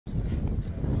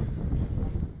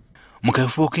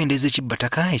Mukafu okendeze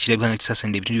kibataka ekirabanga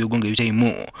kisasande ebitundu by'eggwanga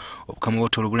ebitalimu obukama bwa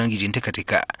Tooro bulangirira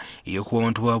enteekateeka ey'okuwa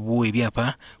abantu baabwo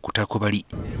ebyapa kutako bali.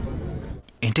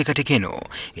 Enteekateeka eno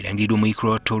erangiriddwa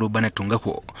Omuhikirwa wa Tooro Benard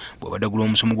Tungakwo bw'abadagula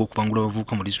omusomo gw'okupangula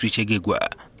abavubuka mu disitulikiti y'Egegwa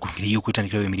ku ngeri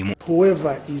y'okwetandikirawo emirimu.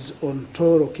 Whoever is on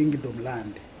Tooro Kingdom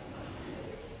land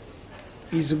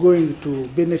is going to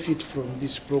benefit from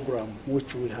this program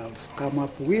which we have come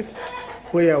up with,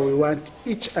 where we want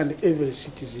each and every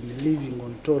citizen living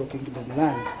on Tooro Kingdom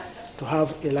land to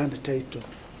have a land title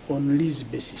on lease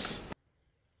basis.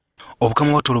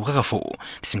 Obukama bwa Tooro bukakafu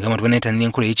singa abantu banayittanira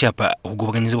enkola y'ekyapa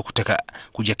okugobaganyizibwa ku ttaka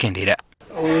kujja kendeera.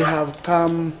 We have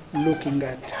come looking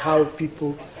at how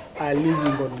people are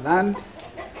living on land,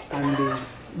 and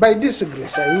by this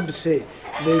grace I would say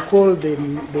they call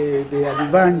them the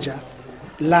Advanja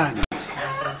land,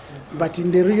 but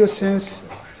in the real sense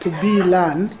to be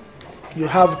land you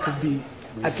have to be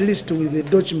at least with the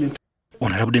document.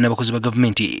 Onalabudde n'abakozi ba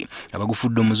gavumenti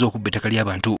abagufudde omuze okubba ettaka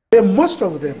ly'abantu. Most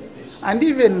of them, and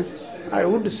even I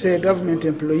would say government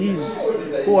employees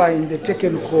who are in the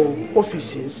technical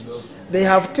offices, they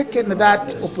have taken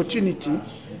that opportunity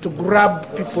to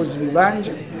grab people's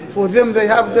vibanja. For them they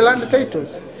have the land titles,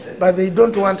 but they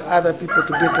don't want other people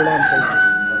to get land titles.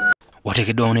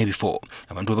 Wateekeddwawo n'ebifo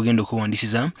abantu bagenda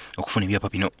okuwandiisiza okufuna ebyapa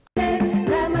bino.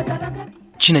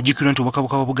 Kinajjukirwa nti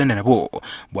obwakabaka bwa Buganda nabwo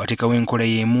bwateekawo enkola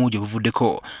y'emu gye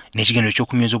buvuddeko n'ekigendero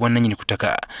ky'okunyweza obwannannyini ku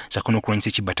ttaka ssaako n'okulwanyisa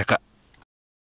ekibbataka.